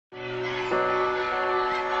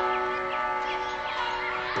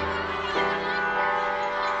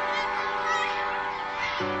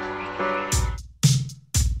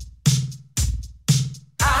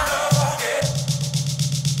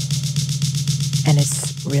and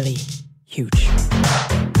it's really huge.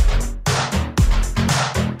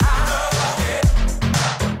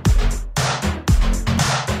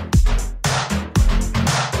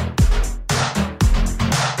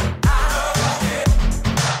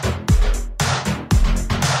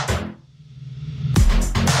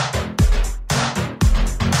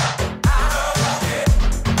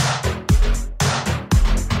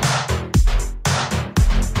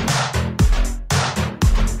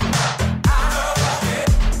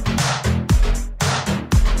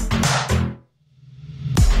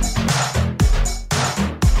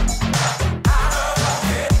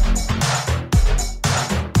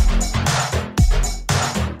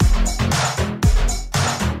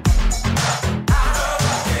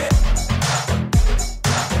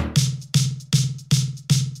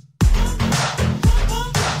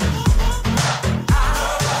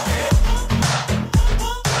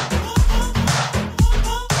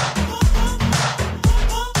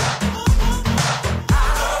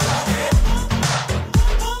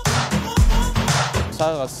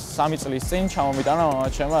 Სამი წლის წინ ჩამომიტანა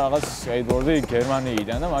მამაჩემმა რაღაც სკეიტბორდი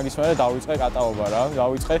გერმანიიდან და მაგის მერე დავიწყე კატაობა რა.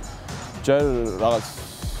 დავიწყე ჯერ რაღაც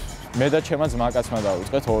მე და ჩემმა ძმაკაცმა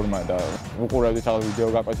დავიწყეთ ორმა და უყურებდით რაღაც ვიდეო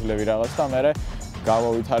გაკვეთილები რაღაც და მერე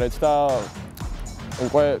გავავითარეთ და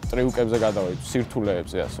უკვე ტრიუკებზე გადავიდეთ,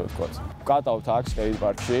 სირთულეებზე ასე ვთქვათ. ვკატავთ აქ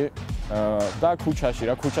სკეიტპარკში და ქუჩაში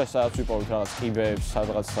რა, ქუჩაში სადაც ვიპოვეთ რაღაც კიბეებს,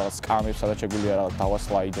 სადღაც სკამებს, სადაც შეგვიძლია რაღაც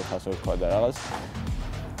დავასლაიდოთ ასე ვთქვათ და რაღაც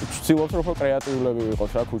ვცდილობთ რომ კრეატიულები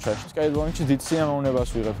ვიყოთ რა ქუჩაში. სკეიტბორდში დიდ სიამოვნებას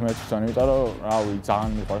ვიღებ მე თვითონ, იმიტომ რომ რავი,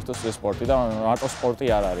 ძალიან მიყვარს და სპორტი და მარტო სპორტი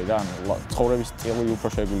არ არის რა, ანუ ცხოვრების სტილი უფრო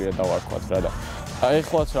შეგვიძლია დავარქვათ რა და აი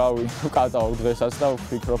ეხლაც რავი, ვკატავ დღესაც და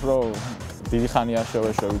ვფიქრობ რომ დიდი ხანი არ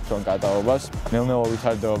შევეშვებით თვითონ კატაობას. ნელ-ნელა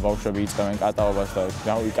ვითარდება ბავშვები იწყებენ კატაობას და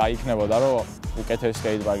რავი, კაი იქნებოდა რომ უკეთეს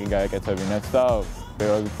სკეიტპარკი გაეკეთებინეთ და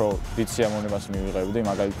ბევრად უფრო დიდ სიამოვნებას მივიღებდი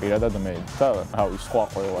მაგალითად პირადად მე და რავი, სხვა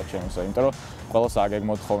ყველა ჩემს, იმიტომ რომ ყველას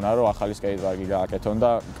აგეგმოთ ხოვნა რომ ახალი სკეიტპარკი გააკეთონ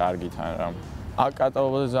და კარგითან რა. აქ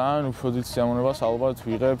კატაობაზე ძალიან უფრო დიდ სიამოვნებას ალბათ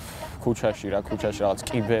ვიღებ ქუჩაში რა, ქუჩაში რაღაც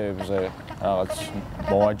კიბეებზე, რაღაც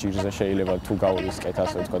მოაჯირზე შეიძლება თუ გაურისკეთ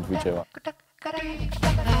ასე ვთქვათ ბიჭება.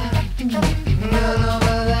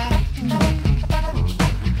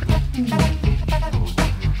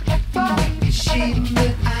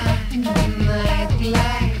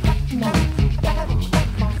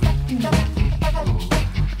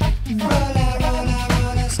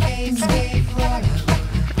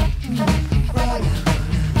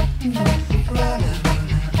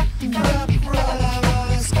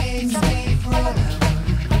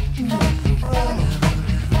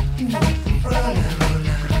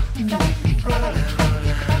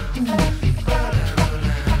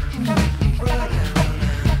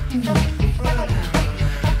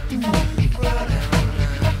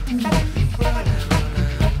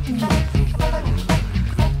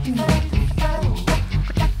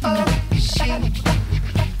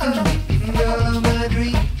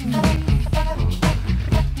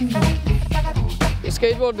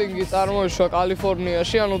 სკეიტბორდინგი წარმოიშვა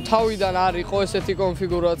კალიფორნიაში, ანუ თავიდან არ იყო ესეთი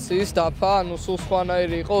კონფიგურაციის დაფა, ანუ სულ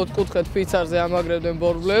სხვანაირი იყო, ოთხკუთხედ ფიცარზე ამაგრებდნენ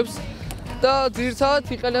ბორბლებს და ძირითადად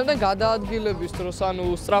იყენებდნენ გადაადგილების დროს, ანუ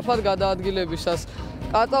სწრაფად გადაადგილებისას.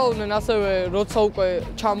 კატაობდნენ ასევე, როცა უკვე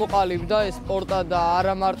ჩამოყალიბდა ეს სპორტა და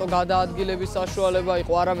არა მარტო გადაადგილების საშუალება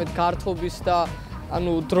იყო, არამედ გართობის და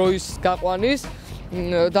ანუ დროის გაყვანის.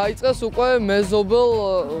 დაიწყეს უკვე მეზობელ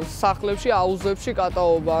სახლებში, აუზებში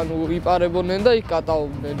კატაობა, ანუ იპარებოდნენ და იქ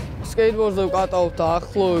კატაობდნენ. სკეიტბორდზე ვკატაობ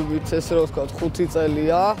დაახლოებით, ესე რომ ვთქვათ, 5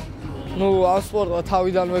 წელია. ნუ ამ სპორტმა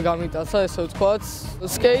თავიდანვე გამიტაცა, ესე ვთქვათ.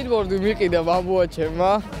 სკეიტბორდი მიყიდა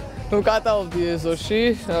ბაბუაჩემმა. ნუ კატაობდი ეზოში,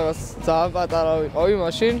 რაღაც ძალიან პატარა ვიყავი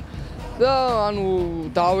მაშინ. და ანუ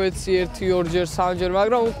დავეცი 1-2 3-ჯერ,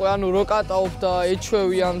 მაგრამ უკვე ანუ რო კატაობ და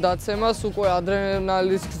ეჩვევი ამ დაცემას, უკვე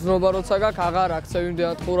ადრენალინის გზნობა როცა გაქვს, აღარ აქცევ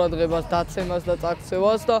იმდენად ყურადღებას დაცემას და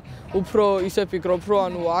წაქცევას და უფრო ისე ფიქრობ, რომ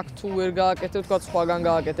ანუ აქ თუ ვერ გააკეთებ, თქვა სხვაგან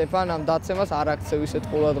გააკეთებ, ან ამ დაცემას არ აქცევ ისეთ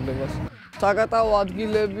ყურადღებას. საკატაო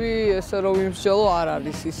ადგილები ესე რომ ვიმსჯელო არ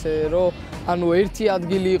არის ისე რომ ანუ ერთი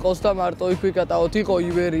ადგილი იყოს და მარტო იქ ვიკატაოთ, იყო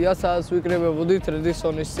ივერია, სადაც ვიკრებებოდით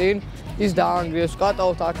რედისონის წინ. ის დაანგრიეს,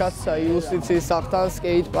 ვკატაოთ აქაც იუსტიციის სახლთან,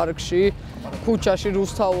 სკეიტ პარკში, ქუჩაში,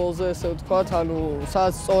 რუსთაველზე, ესე ვთქვათ, ანუ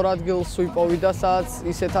სადაც სწორ ადგილს ვიპოვით და სადაც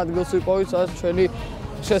ისეთ ადგილს ვიპოვით, სადაც ჩვენი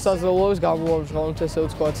შესაძლებლობებს გამოვამჟღავნოთ, ესე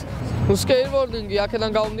ვთქვათ. ნუ სკეიტბორდინგი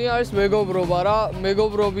აქედან გამომდინარე არის მეგობრობა რა,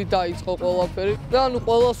 მეგობრობით დაიწყო ყველაფერი და ანუ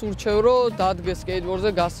ყველას ურჩევ რომ დადგეს სკეიტბორდზე,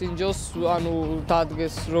 გასინჯოს, ანუ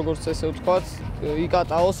დადგეს როგორც ესე ვთქვათ,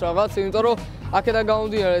 იკატაოს რაღაც, იმიტომ რომ აქედან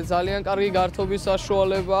გამომდინარე ძალიან კარგი გართობის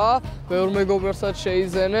საშუალებაა, ბევრ მეგობრსაც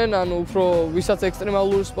შეიძენენ, ანუ უფრო ვისაც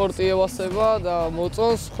ექსტრემალური სპორტი ევასება და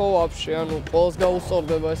მოწონს, ხო ვაფშე, ანუ ყველას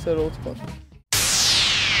გაუსწორდება ესე რომ ვთქვათ.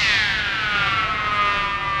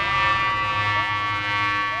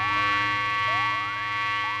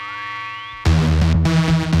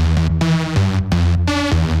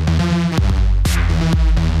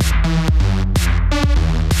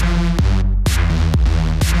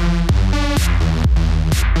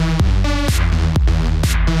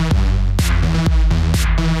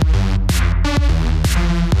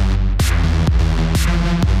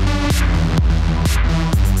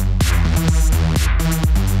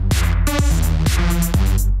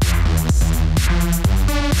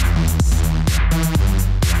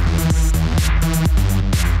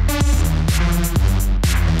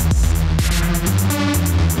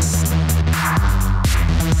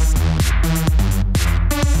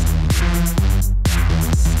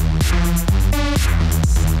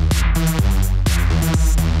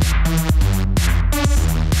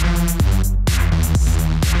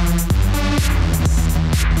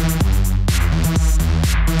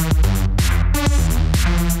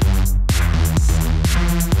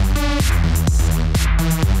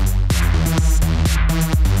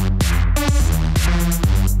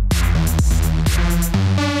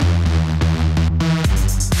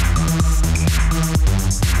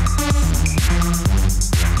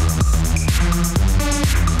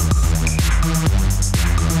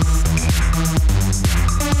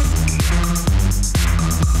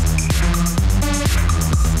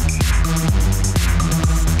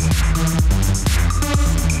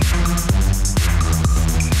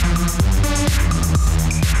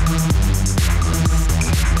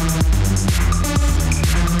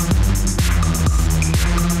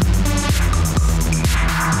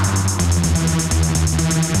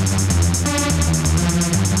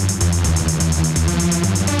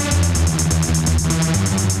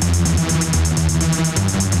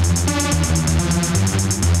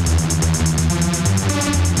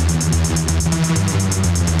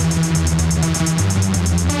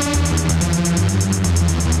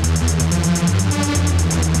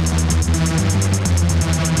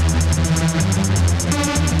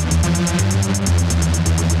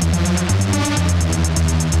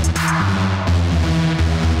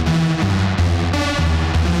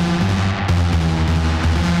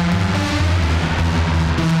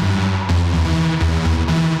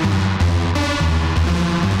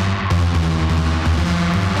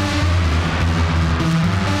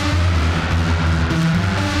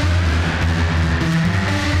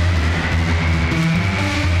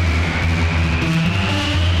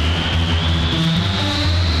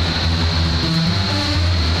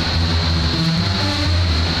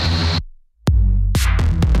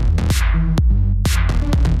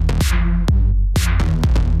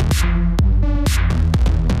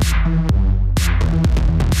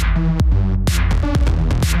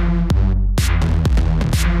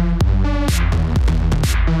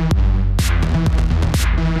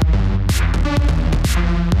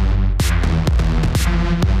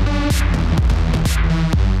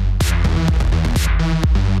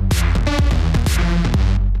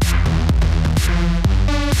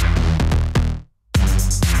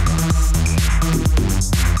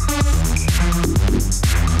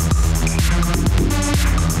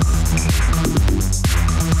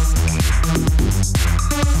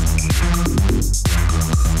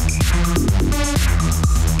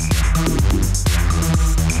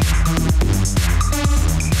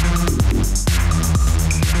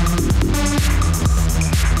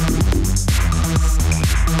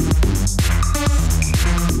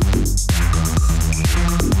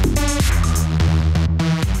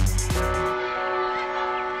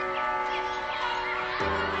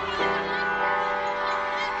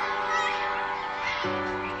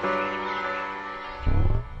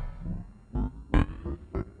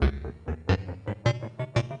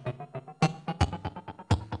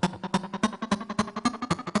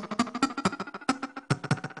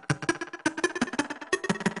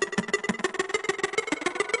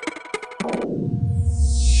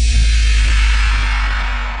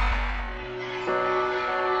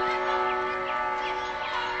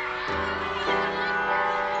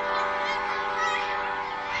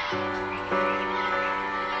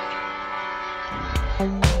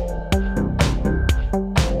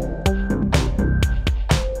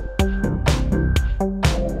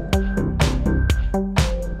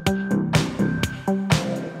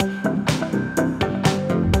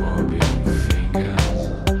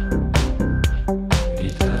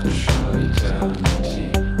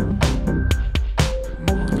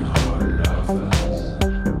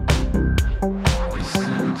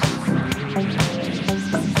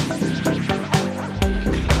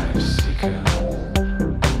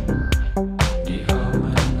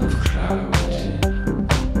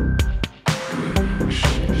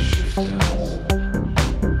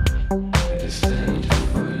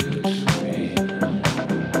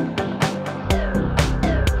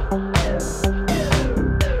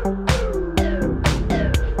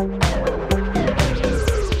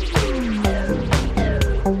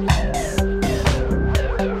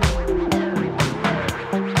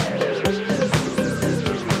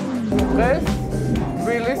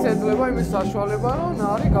 თბილისს ეძლება იმის საშუალება, რომ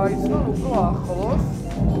ნარი გაიცნონ უფრო ახლოს.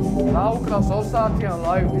 დაუკრავს 2 საათიან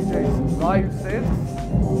live DJ-ს, live set-ს.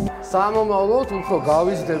 სამომავლოდ უფრო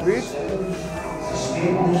გავიზრდებით.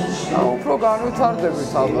 და უფრო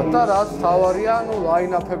განვითარდებით ალბათ და რაც თავარია,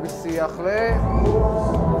 line-up-ების სიახლე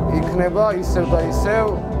იქნება ისევ და ისევ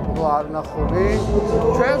არ ნახული.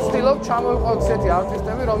 ჩვენ ვცდილობთ ჩამოვიყვანოთ ისეთი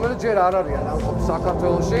არტისტები, რომელიც ჯერ არ არიან ამყოფ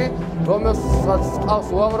საქართველოში, რომელსაც ყავს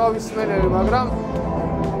უამრავი მსმენელი, მაგრამ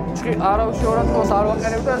არავის შეურაცხყოფას არ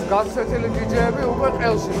ვაყენებ და ეს გაცვეთილი DJ-ები უკვე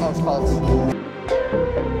ყელში ყავს ხალხს.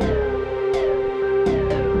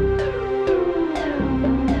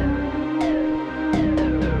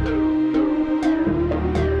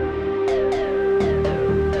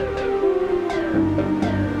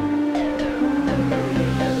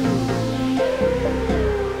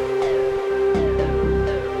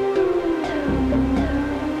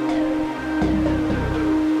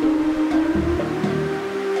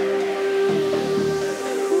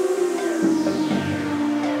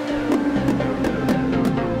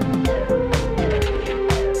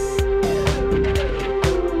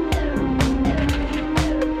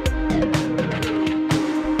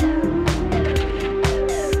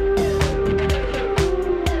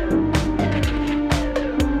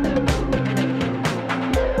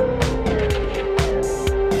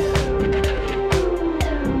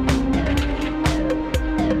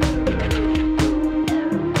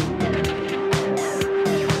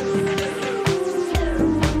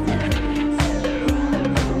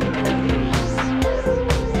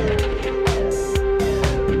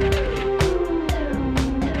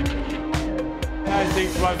 I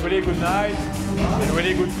think it was a really good night, a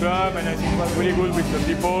really good club, and I think it was really good with the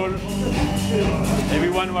people.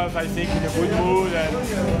 Everyone was, I think, in a good mood and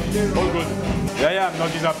all good. Yeah, I'm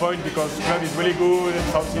not disappointed because the club is really good, and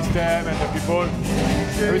sound system and the people,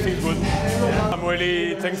 everything's good. I'm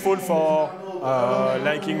really thankful for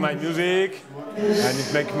liking my music, and it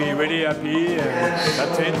makes me really happy, and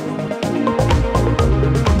that's it.